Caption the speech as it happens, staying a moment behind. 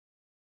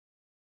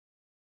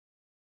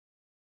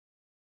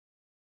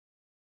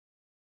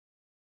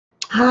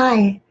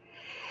Hi,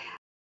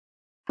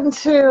 welcome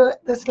to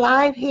this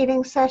live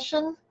healing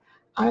session.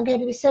 I'm going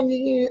to be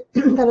sending you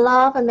the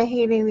love and the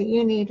healing that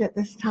you need at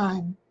this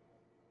time.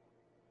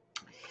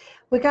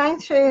 We're going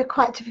through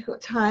quite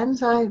difficult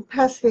times. I've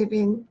personally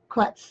been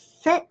quite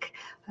sick.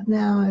 I'm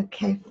now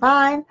okay,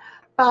 fine.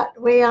 But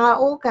we are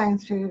all going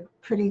through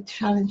pretty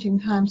challenging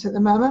times at the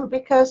moment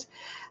because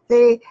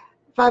the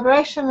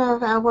vibration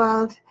of our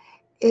world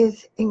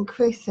is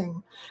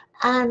increasing.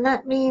 And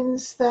that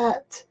means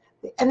that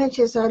the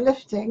energies are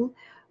lifting,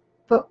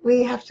 but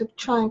we have to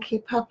try and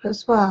keep up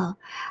as well.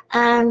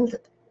 And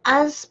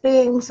as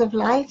beings of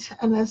light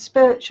and as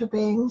spiritual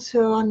beings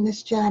who are on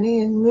this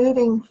journey and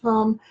moving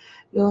from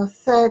your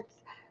third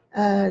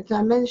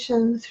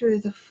dimension through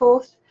the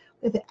fourth,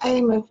 with the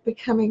aim of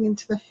becoming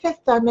into the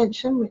fifth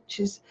dimension, which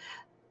is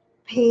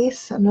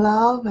peace and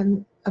love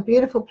and a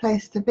beautiful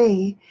place to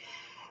be,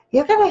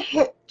 you're going to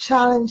hit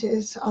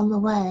challenges on the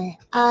way.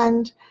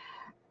 And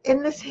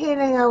in this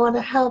healing, I want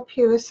to help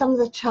you with some of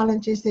the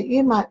challenges that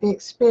you might be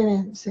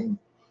experiencing.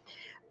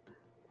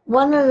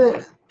 One of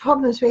the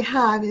problems we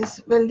have is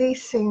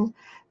releasing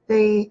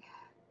the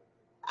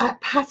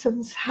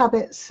patterns,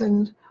 habits,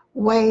 and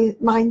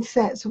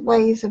mindsets,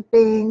 ways of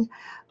being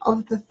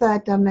of the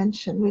third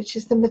dimension, which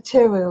is the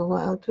material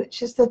world,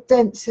 which is the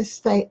densest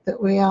state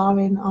that we are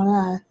in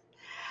on Earth.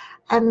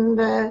 And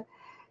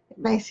it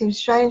may seem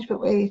strange,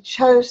 but we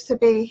chose to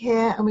be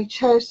here and we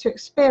chose to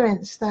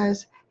experience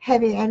those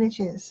heavy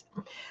energies.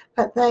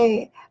 But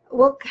they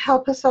will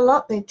help us a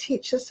lot, they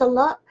teach us a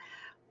lot.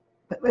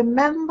 But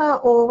remember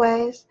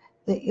always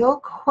that your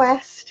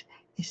quest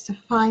is to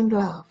find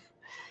love.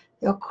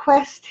 Your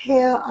quest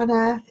here on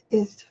Earth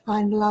is to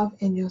find love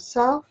in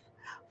yourself,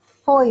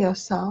 for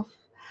yourself,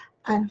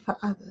 and for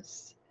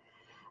others.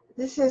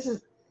 This is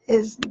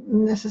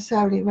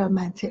necessarily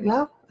romantic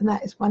love, and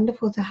that is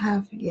wonderful to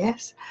have,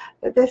 yes,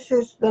 but this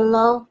is the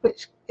love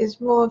which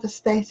is more of a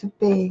state of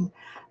being,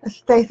 a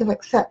state of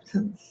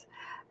acceptance.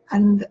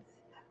 And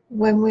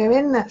when we're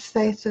in that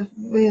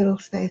real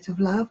state of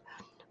love,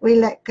 we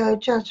let go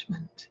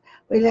judgment,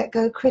 we let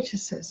go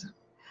criticism,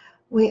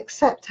 we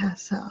accept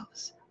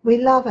ourselves, we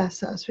love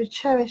ourselves, we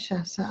cherish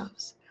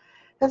ourselves.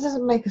 That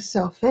doesn't make us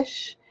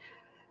selfish.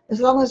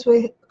 As long as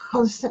we're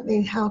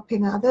constantly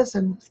helping others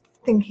and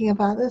thinking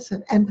of others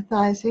and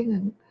empathizing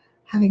and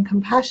having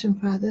compassion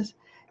for others,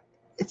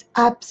 it's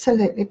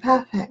absolutely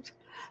perfect.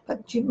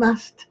 But you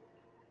must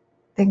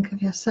think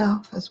of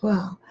yourself as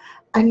well.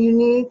 And you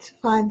need to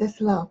find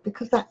this love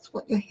because that's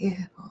what you're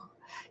here for.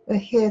 You're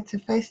here to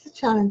face the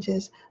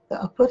challenges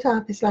that are put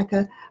up. It's like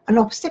an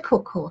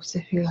obstacle course,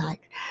 if you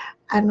like.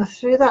 And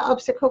through that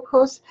obstacle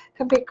course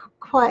can be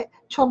quite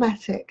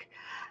traumatic.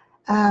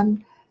 You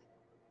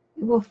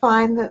will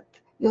find that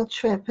you'll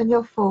trip and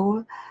you'll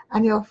fall,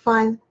 and you'll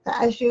find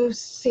that as you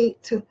seek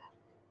to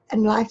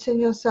enlighten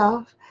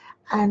yourself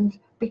and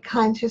be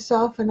kind to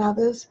yourself and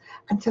others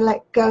and to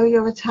let go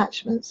your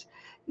attachments,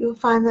 you'll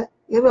find that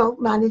you will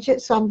manage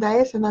it some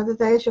days, and other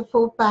days you'll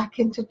fall back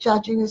into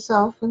judging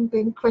yourself and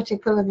being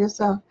critical of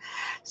yourself.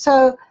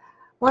 So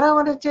what I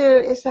want to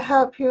do is to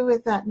help you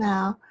with that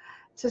now,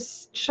 to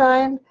try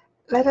and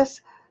let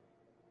us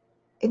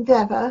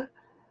endeavor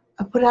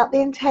and put out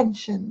the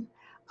intention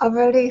of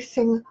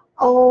releasing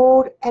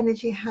old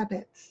energy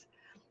habits,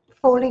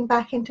 falling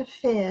back into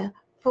fear,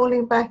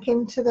 falling back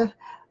into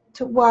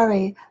to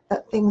worry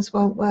that things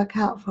won't work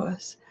out for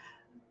us,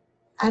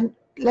 and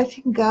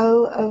letting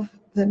go of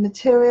the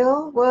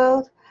material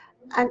world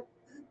and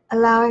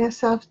allowing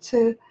ourselves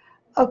to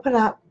open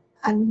up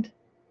and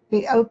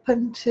be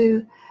open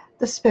to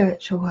the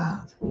spiritual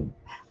world.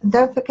 And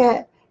don't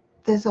forget,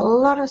 there's a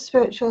lot of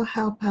spiritual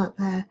help out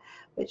there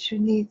which you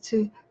need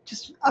to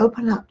just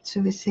open up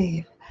to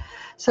receive.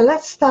 So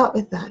let's start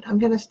with that. I'm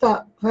going to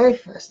start very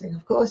first thing,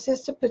 of course,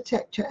 is to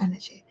protect your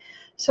energy.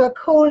 So I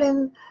call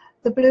in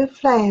the blue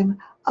flame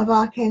of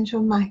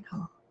Archangel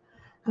Michael.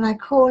 And I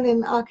call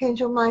in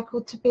Archangel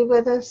Michael to be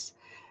with us,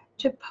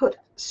 to put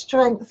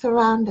strength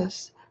around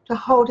us, to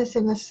hold us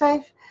in a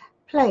safe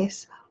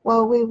place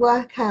while we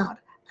work out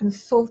and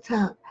sort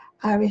out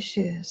our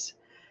issues.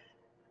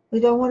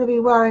 We don't want to be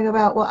worrying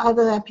about what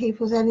other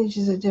people's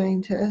energies are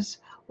doing to us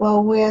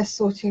while we're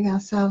sorting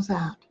ourselves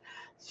out.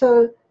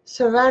 So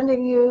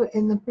surrounding you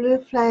in the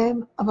blue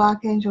flame of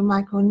Archangel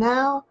Michael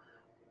now,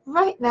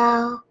 right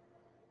now,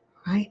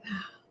 right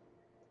now.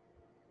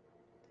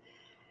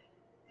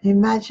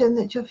 Imagine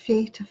that your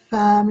feet are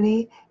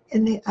firmly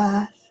in the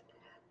earth,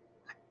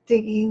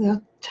 digging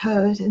your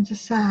toes into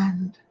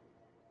sand.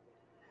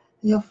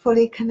 You're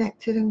fully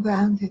connected and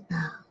grounded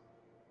now.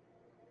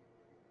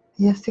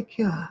 You're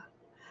secure.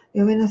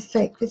 You're in a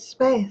sacred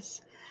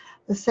space,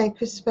 the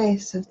sacred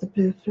space of the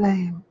blue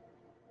flame.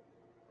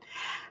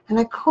 And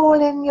I call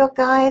in your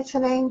guides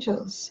and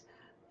angels,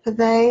 for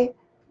they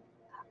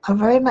are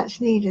very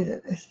much needed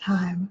at this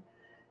time,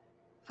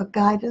 for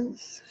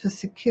guidance, for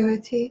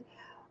security,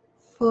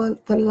 for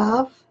the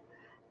love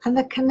and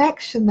the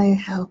connection they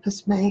help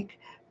us make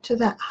to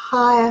that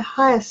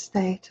higher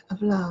state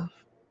of love.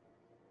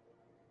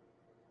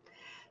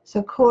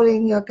 So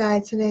calling your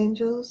guides and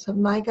angels,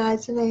 and my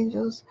guides and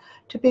angels,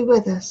 to be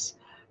with us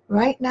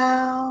right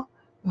now,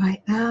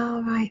 right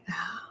now, right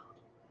now.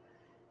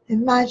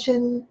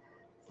 Imagine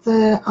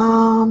the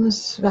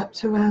arms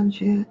wrapped around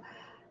you,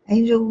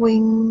 angel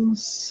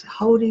wings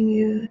holding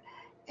you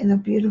in a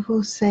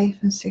beautiful, safe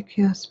and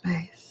secure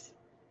space.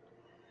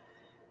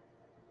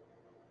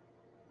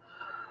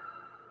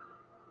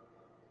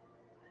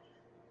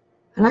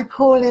 And I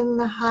call in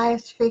the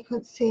highest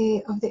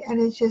frequency of the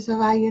energies of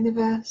our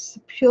universe,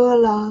 the pure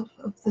love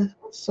of the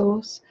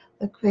source,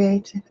 the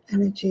creative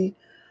energy.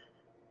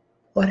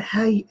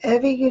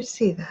 However you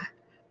see that,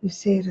 you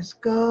see it as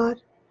God,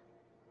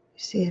 you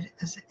see it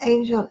as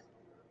angel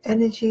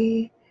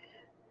energy,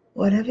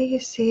 whatever you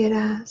see it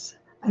as,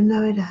 I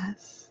know it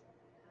as.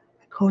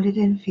 I call it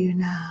in for you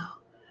now.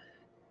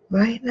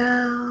 Right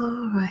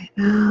now, right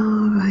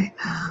now, right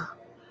now.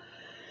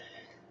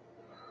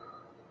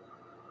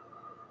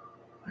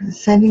 And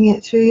sending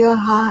it through your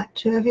heart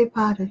to every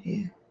part of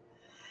you,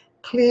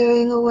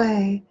 clearing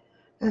away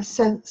a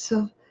sense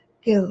of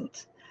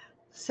guilt,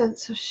 a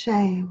sense of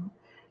shame,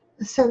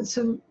 a sense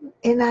of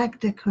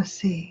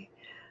inadequacy,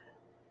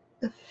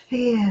 the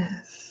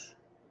fears,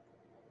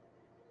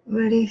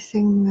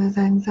 releasing those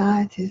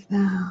anxieties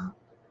now,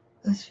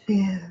 those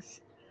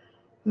fears,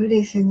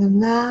 releasing them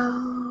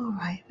now,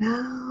 right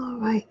now,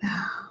 right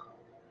now,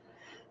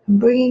 and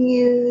bringing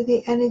you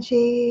the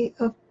energy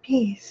of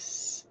peace,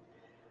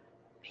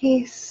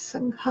 peace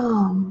and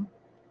calm,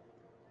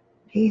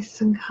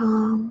 peace and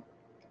calm,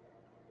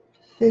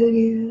 fill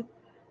you,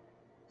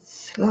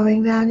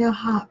 slowing down your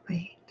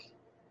heartbeat,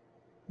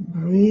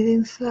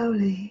 breathing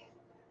slowly,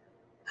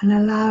 and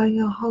allowing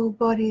your whole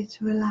body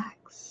to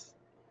relax.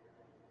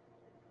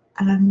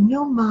 And in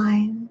your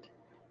mind,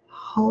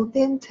 hold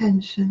the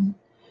intention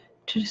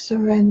to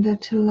surrender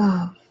to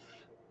love,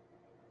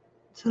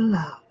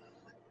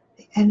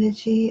 the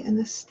energy and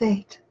the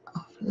state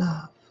of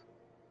love.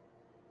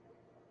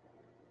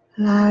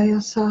 Allow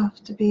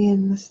yourself to be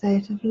in the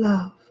state of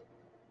love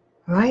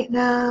right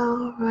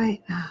now,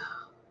 right now.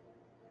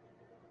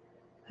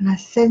 And I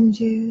send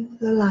you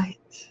the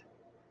light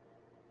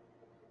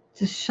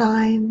to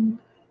shine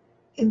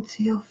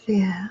into your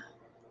fear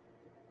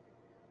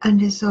and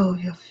dissolve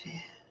your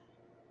fear.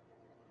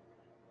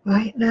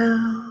 Right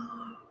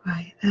now,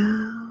 right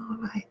now,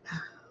 right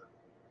now.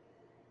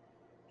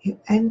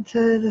 You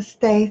enter the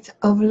state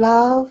of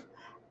love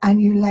and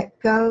you let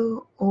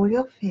go all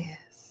your fears.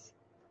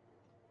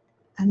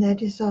 And they're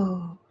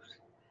dissolved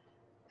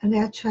and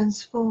they're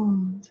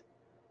transformed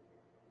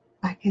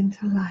back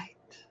into light.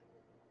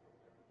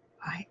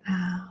 Right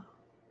now,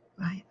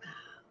 right now.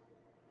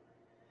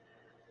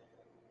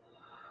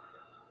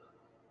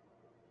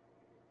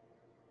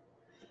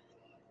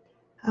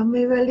 And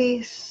we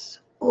release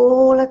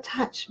all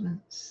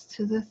attachments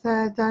to the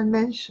third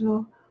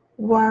dimensional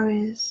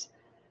worries,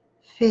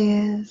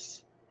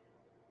 fears,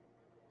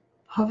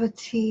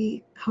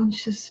 poverty,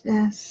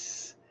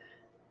 consciousness,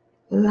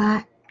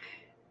 lack,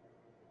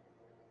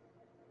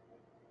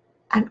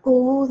 and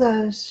all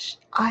those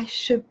I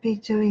should be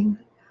doing,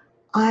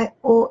 I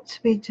ought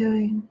to be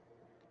doing,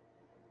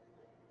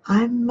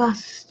 I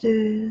must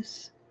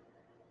do's,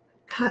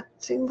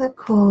 cutting the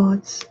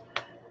cords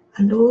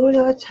and all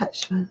your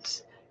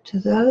attachments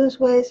to those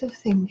ways of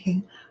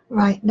thinking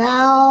right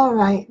now,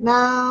 right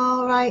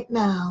now, right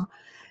now,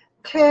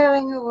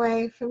 clearing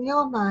away from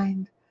your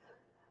mind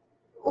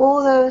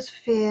all those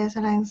fears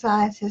and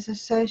anxieties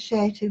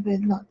associated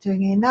with not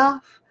doing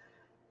enough,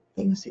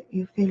 things that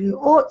you feel you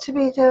ought to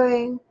be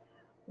doing,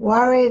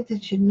 worried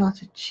that you've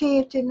not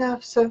achieved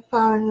enough so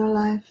far in your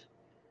life.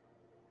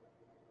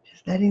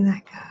 Just letting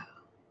that go.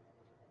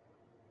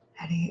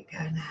 Letting it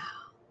go now.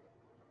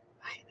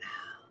 Right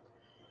now.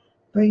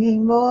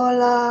 Bringing more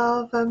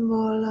love and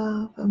more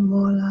love and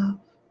more love.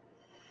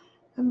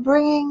 And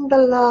bringing the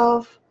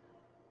love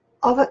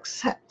of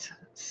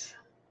acceptance.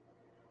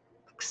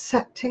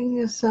 Accepting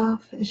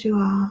yourself as you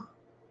are.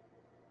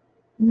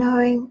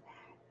 Knowing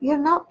you're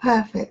not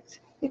perfect.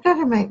 You're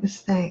going to make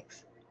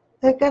mistakes.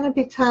 There are going to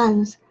be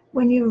times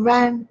when you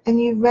rant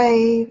and you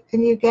rave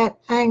and you get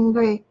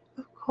angry.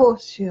 Of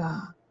course you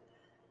are.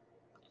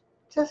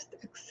 Just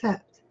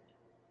accept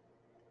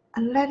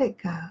and let it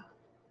go.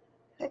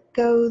 Let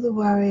go of the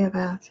worry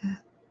about it.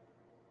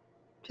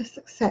 Just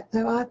accept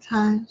there are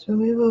times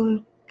when we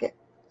will get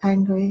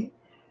angry,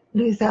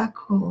 lose our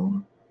cool.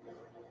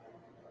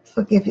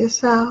 Forgive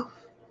yourself.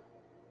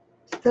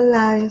 Just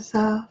allow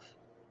yourself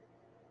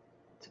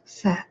to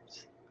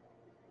accept.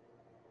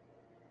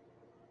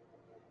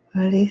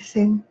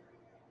 Releasing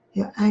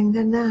your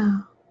anger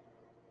now.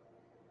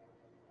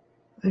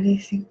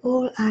 Releasing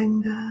all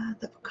anger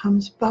that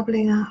comes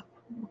bubbling up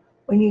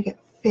when you get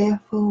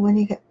fearful, when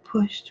you get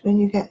pushed, when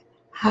you get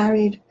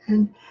harried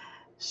and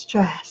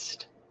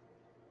stressed.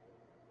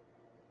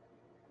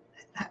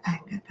 Let that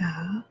anger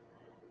go.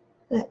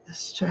 Let the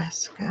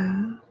stress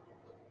go.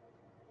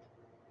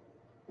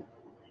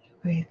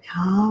 Breathe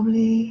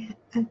calmly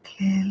and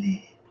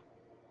clearly.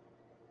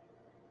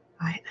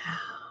 Right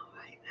now,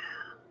 right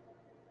now.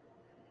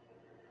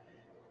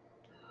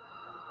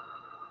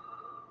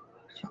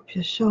 Drop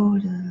your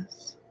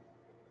shoulders.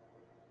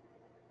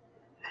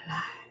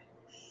 Relax,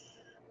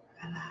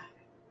 relax.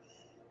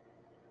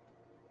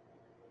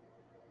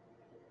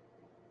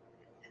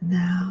 And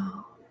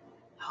now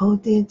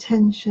hold the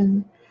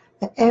intention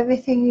that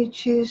everything you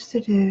choose to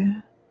do,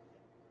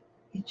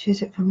 you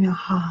choose it from your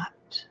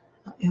heart,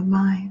 not your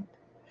mind.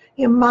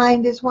 Your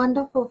mind is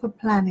wonderful for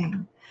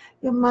planning.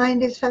 Your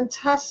mind is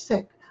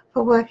fantastic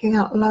for working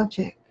out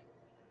logic.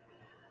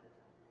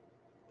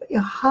 But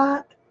your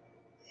heart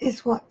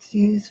is what's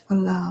used for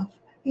love.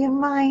 Your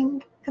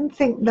mind can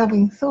think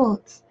loving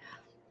thoughts,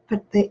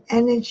 but the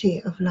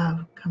energy of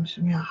love comes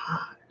from your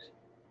heart.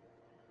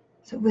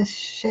 So we're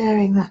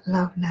sharing that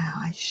love now.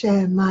 I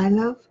share my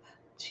love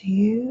to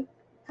you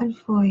and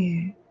for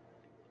you.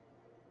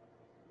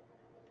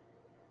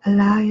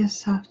 Allow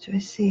yourself to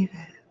receive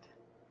it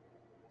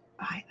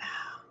right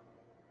now.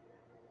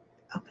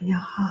 Open your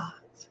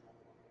heart.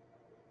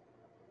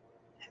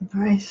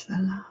 Embrace the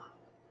love.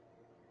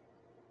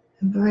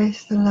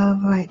 Embrace the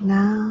love right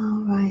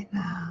now, right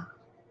now.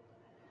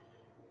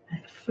 And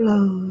it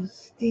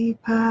flows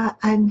deeper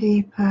and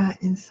deeper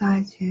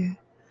inside you.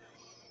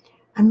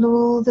 And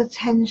all the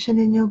tension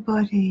in your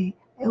body,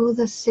 all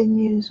the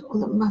sinews,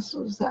 all the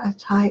muscles that are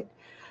tight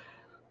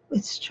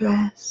with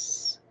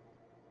stress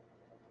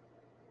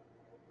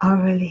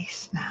are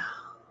released now.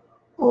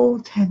 All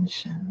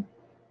tension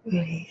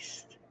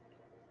released.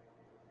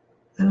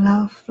 The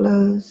love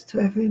flows to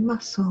every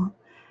muscle,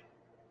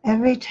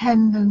 every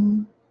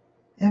tendon,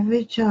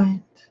 every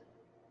joint,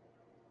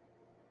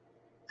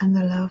 and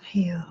the love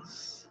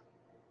heals.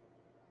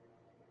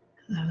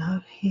 And the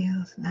love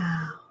heals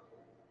now,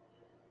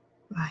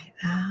 right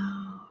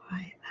now,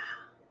 right now.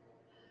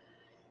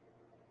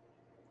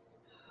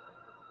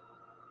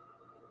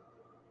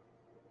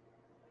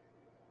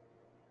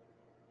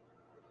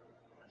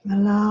 The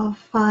love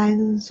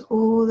finds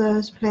all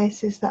those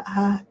places that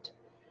hurt.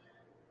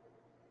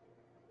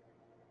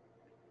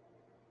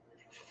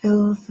 It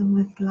fills them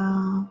with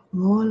love,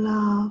 more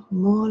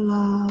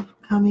love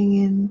coming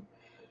in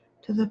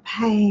to the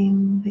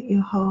pain that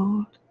you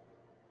hold.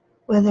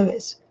 Whether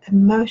it's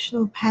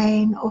emotional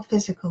pain or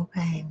physical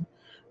pain,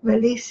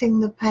 releasing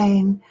the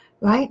pain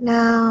right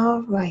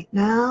now, right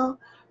now,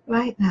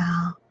 right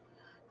now,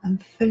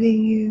 and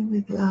filling you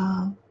with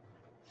love,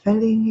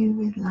 filling you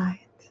with light.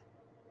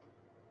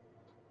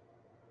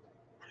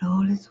 And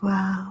all is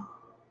well,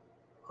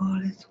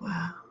 all is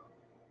well.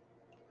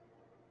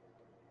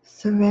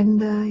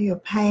 Surrender your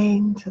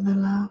pain to the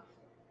love.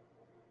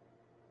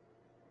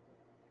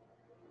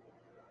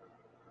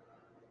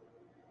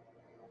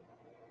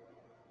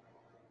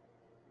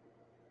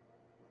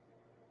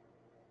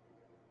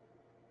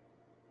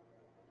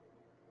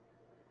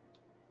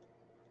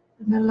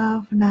 And the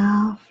love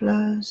now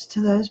flows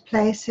to those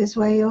places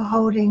where you're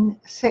holding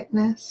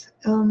sickness,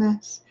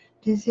 illness,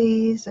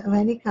 disease of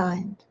any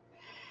kind.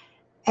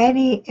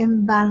 Any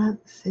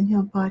imbalance in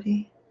your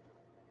body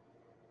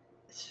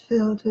is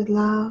filled with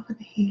love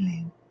and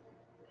healing.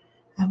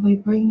 And we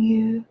bring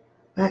you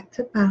back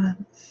to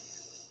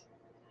balance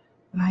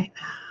right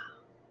now.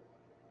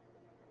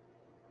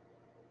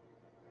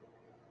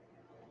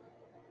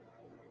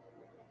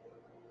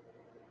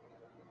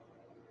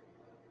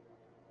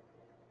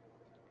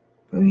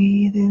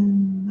 Breathe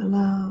in the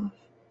love.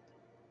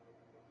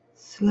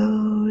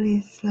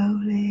 Slowly,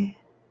 slowly.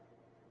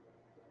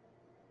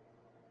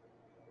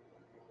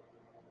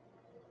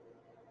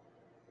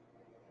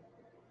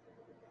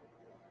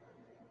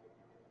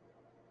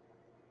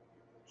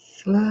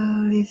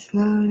 Slowly,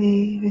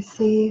 slowly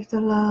receive the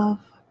love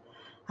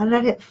and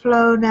let it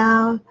flow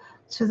now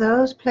to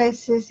those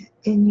places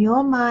in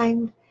your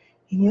mind,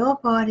 in your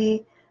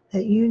body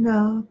that you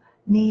know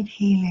need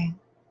healing.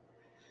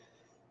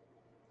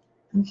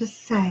 And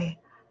just say,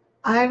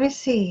 I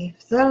receive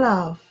the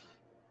love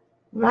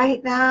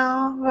right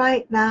now,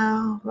 right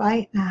now,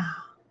 right now.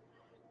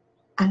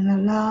 And the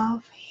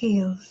love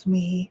heals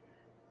me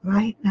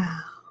right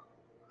now,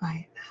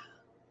 right now.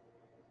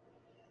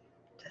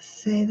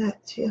 Just say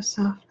that to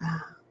yourself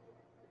now.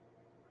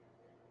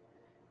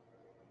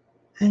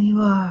 And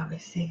you are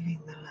receiving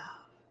the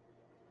love.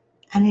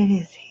 And it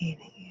is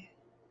healing you.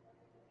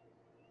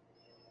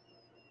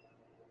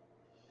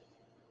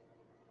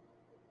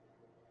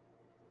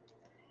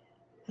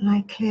 And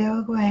I clear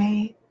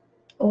away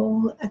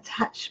all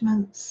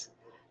attachments,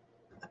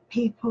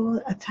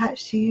 people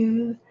attached to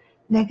you,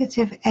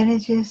 negative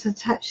energies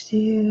attached to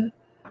you,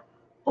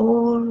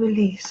 all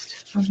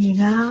released from you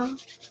now,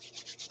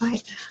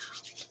 right now.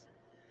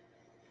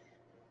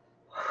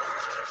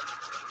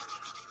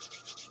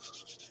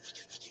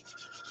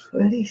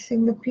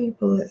 Releasing the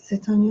people that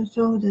sit on your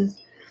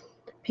shoulders,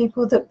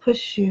 people that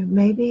push you.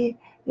 Maybe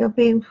you're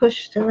being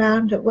pushed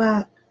around at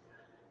work.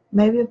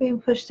 Maybe you're being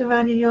pushed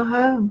around in your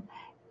home,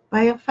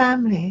 by your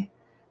family.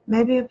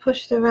 Maybe you're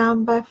pushed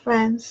around by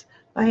friends,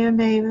 by your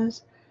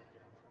neighbors,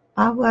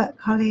 by work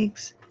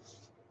colleagues.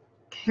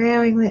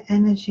 Clearing the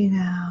energy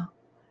now,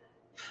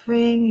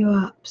 freeing you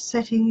up,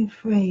 setting you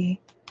free.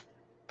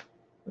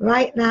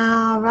 Right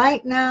now,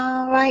 right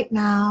now, right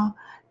now,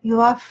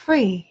 you are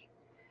free.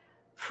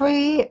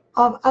 free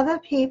of other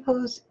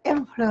people's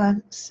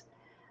influence,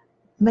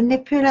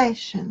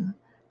 manipulation,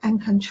 and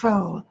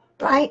control.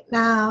 Right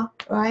now,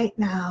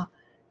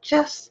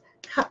 just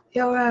cut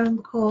your own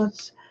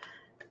cords,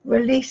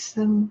 release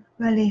them,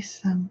 release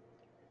them,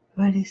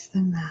 release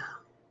them now.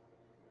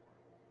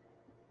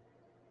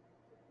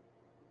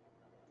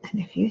 And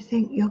if you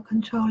think you're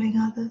controlling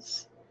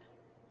others,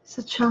 it's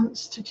a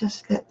chance to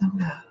just let them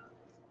go.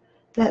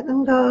 Let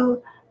them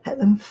go, let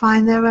them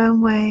find their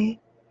own way,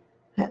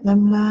 let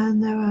them learn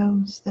their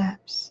own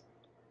steps,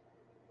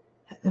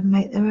 let them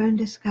make their own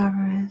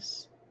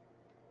discoveries,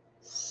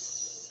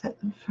 set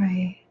them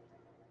free,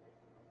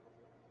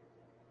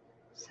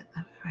 set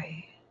them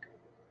free.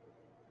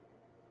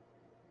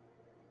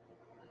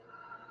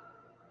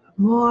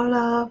 More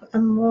love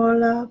and more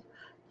love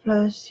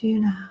flows to you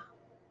now,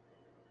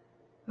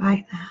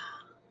 right now.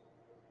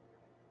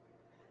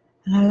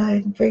 And allow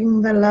you to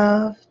bring the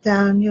love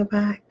down your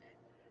back,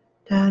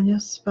 down your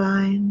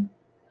spine,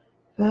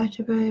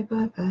 vertebrae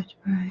by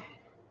vertebrae,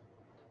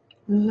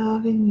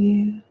 loving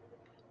you,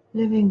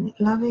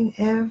 loving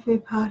every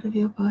part of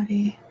your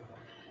body,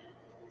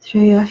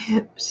 through your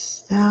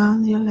hips,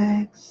 down your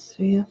legs,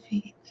 through your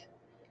feet,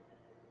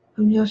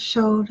 from your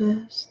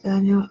shoulders,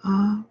 down your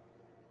arm.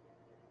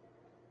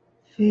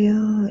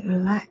 Feel it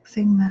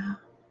relaxing now.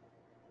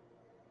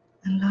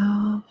 The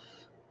love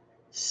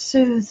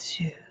soothes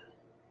you,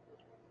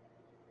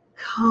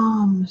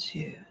 calms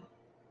you.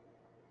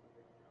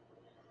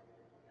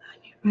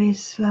 And you breathe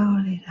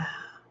slowly now.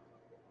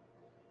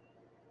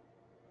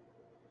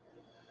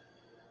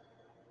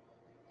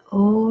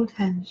 All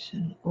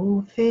tension,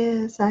 all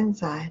fears,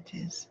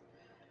 anxieties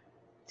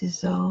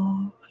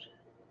dissolved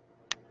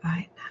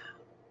right now.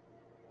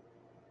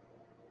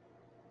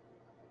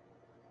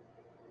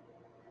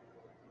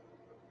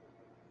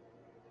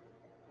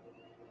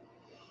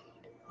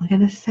 We're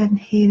going to send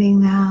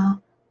healing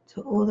now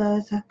to all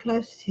those that are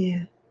close to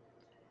you,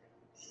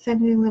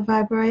 sending the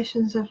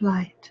vibrations of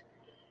light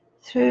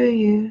through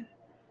you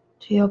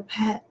to your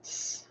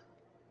pets,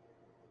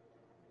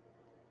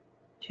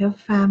 to your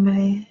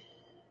family,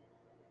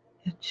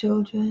 your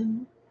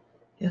children,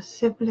 your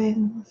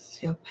siblings,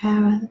 your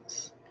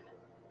parents,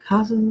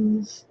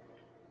 cousins,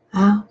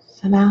 out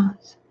and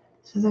out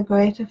to the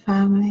greater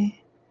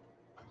family,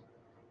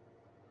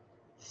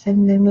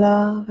 sending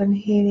love and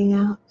healing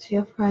out to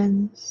your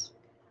friends.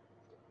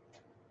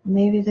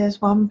 Maybe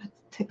there's one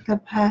particular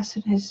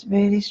person who's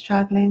really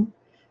struggling.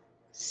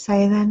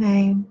 Say their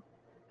name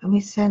and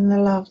we send the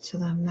love to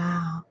them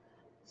now,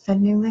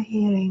 sending the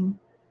healing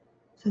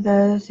to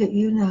those that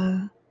you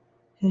know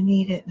who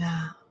need it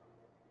now.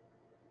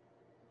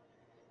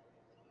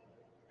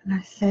 And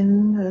I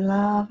send the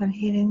love and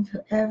healing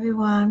to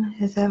everyone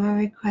who's ever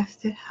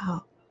requested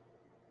help.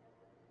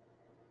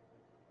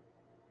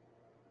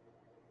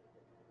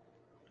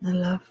 The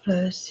love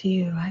flows to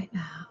you right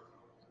now.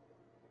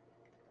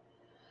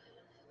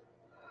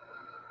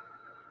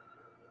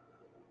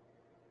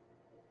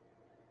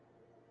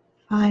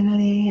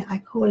 Finally, I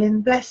call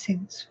in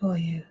blessings for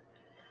you.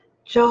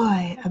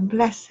 Joy and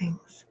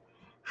blessings,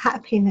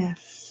 happiness,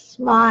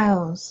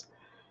 smiles,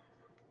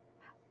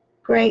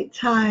 great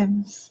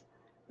times,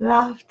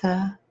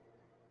 laughter,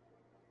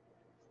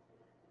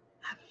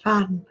 have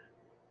fun.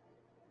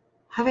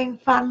 Having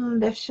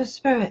fun lifts your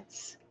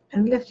spirits,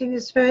 and lifting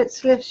your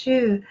spirits lifts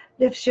you,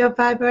 lifts your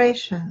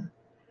vibration,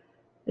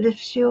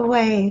 lifts you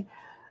away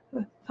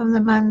from the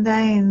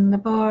mundane, the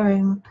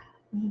boring,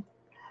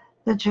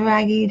 the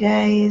draggy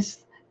days,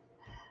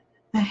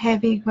 the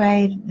heavy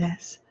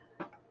greyness.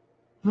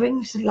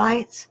 Brings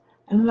light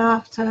and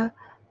laughter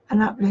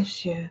and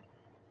uplifts you,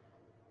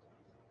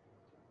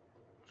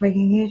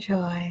 bringing you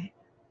joy,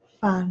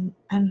 fun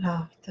and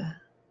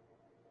laughter,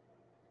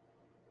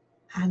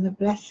 and the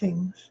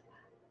blessings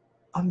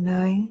of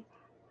knowing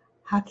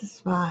how to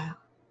smile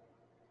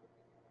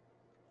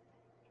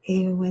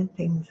even when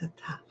things are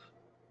tough.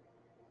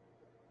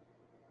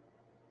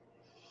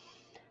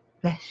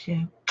 Bless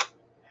you.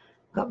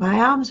 Got my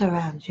arms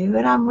around you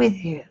and I'm with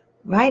you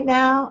right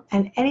now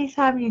and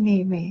anytime you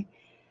need me.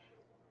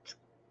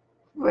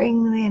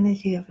 Bring the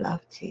energy of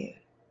love to you.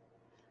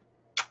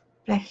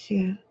 Bless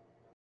you.